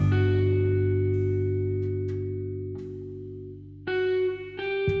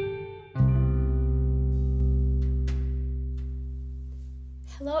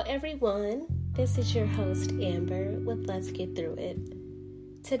everyone, this is your host Amber with Let's Get Through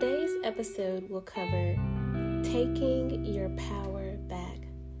It. Today's episode will cover taking your power back.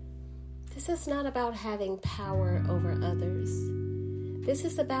 This is not about having power over others. This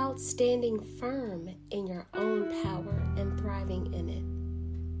is about standing firm in your own power and thriving in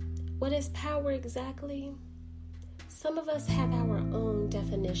it. What is power exactly? Some of us have our own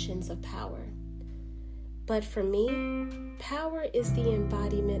definitions of power. But for me, power is the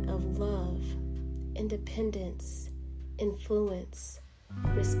embodiment of love, independence, influence,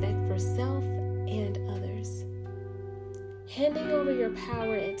 respect for self and others. Handing over your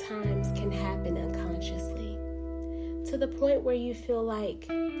power at times can happen unconsciously, to the point where you feel like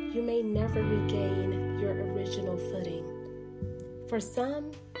you may never regain your original footing. For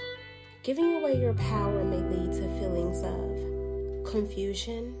some, giving away your power may lead to feelings of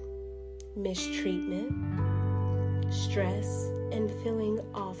confusion, mistreatment, stress, and feeling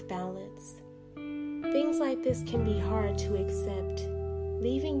off balance. Things like this can be hard to accept,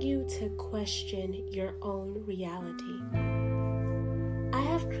 leaving you to question your own reality. I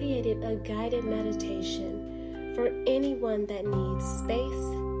have created a guided meditation for anyone that needs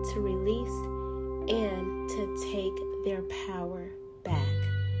space to release and to take their power back.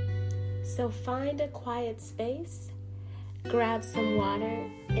 So find a quiet space, grab some water,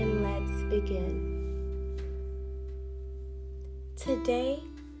 and let's begin. Today,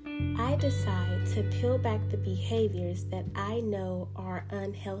 I decide to peel back the behaviors that I know are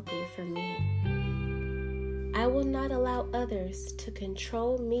unhealthy for me. I will not allow others to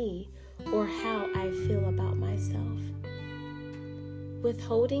control me or how I feel about myself.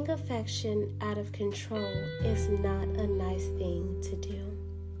 Withholding affection out of control is not a nice thing to do.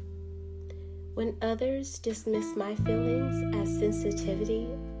 When others dismiss my feelings as sensitivity,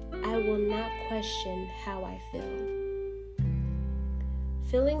 I will not question how I feel.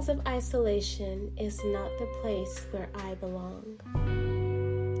 Feelings of isolation is not the place where I belong.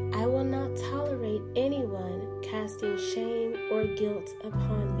 I will not tolerate anyone casting shame or guilt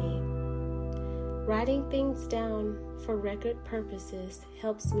upon me. Writing things down for record purposes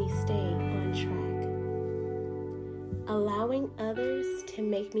helps me stay on track. Allowing others to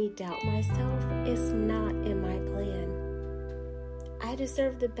make me doubt myself is not in my plan. I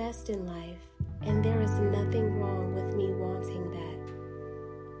deserve the best in life, and there is nothing wrong with me wanting that.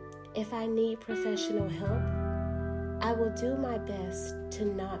 If I need professional help, I will do my best to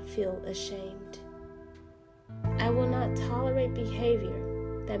not feel ashamed. I will not tolerate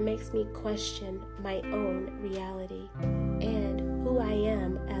behavior that makes me question my own reality and who I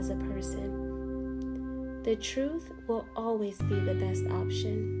am as a person. The truth will always be the best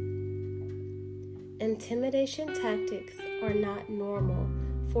option. Intimidation tactics are not normal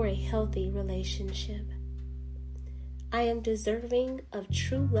for a healthy relationship. I am deserving of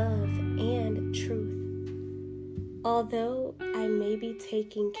true love and truth. Although I may be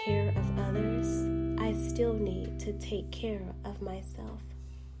taking care of others, I still need to take care of myself.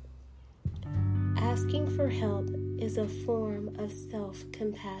 Asking for help is a form of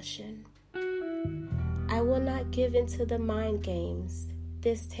self-compassion. I will not give into the mind games.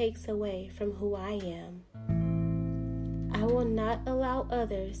 This takes away from who I am. I will not allow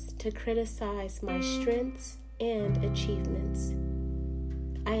others to criticize my strengths and achievements.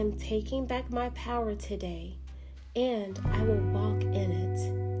 I am taking back my power today, and I will walk in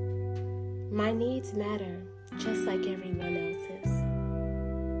it. My needs matter, just like everyone else's.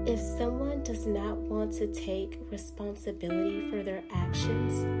 If someone does not want to take responsibility for their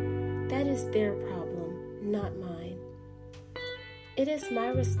actions, that is their problem, not mine. It is my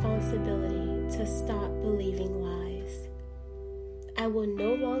responsibility to stop believing lies. I will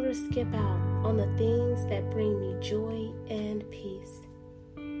no longer skip out on the things that bring me joy and peace.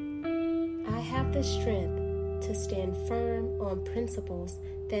 I have the strength to stand firm on principles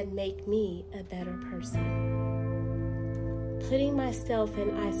that make me a better person. Putting myself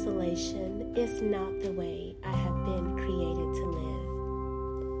in isolation is not the way I have been created to live.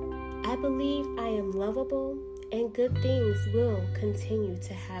 I believe I am lovable and good things will continue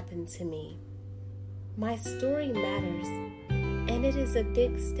to happen to me. My story matters, and it is a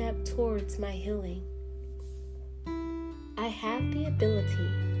big step towards my healing. I have the ability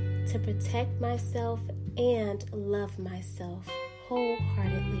to protect myself and love myself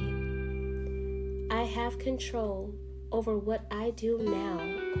wholeheartedly. I have control over what I do now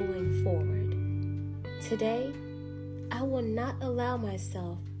going forward. Today, I will not allow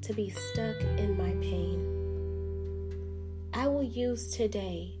myself to be stuck in my pain. I will use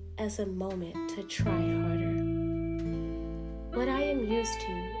today as a moment to try harder. What I am used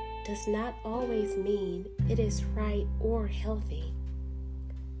to does not always mean it is right or healthy.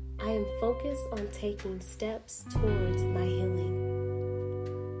 I am focused on taking steps towards my healing.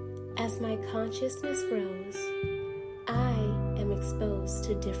 As my consciousness grows, I am exposed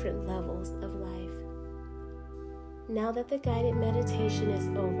to different levels of life. Now that the guided meditation is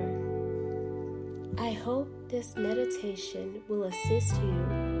over, I hope this meditation will assist you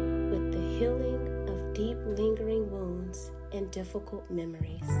with the healing of deep lingering wounds and difficult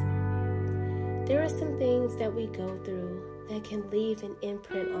memories. There are some things that we go through that can leave an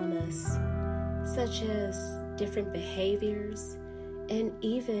imprint on us, such as different behaviors and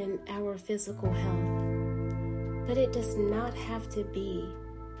even our physical health. But it does not have to be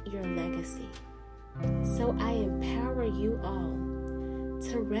your legacy. So I empower you all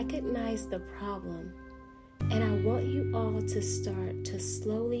to recognize the problem, and I want you all to start to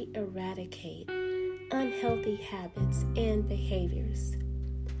slowly eradicate unhealthy habits and behaviors.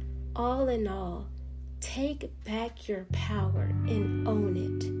 All in all, take back your power and own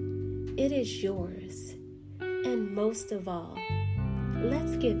it. It is yours. And most of all,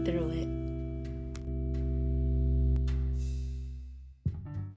 let's get through it.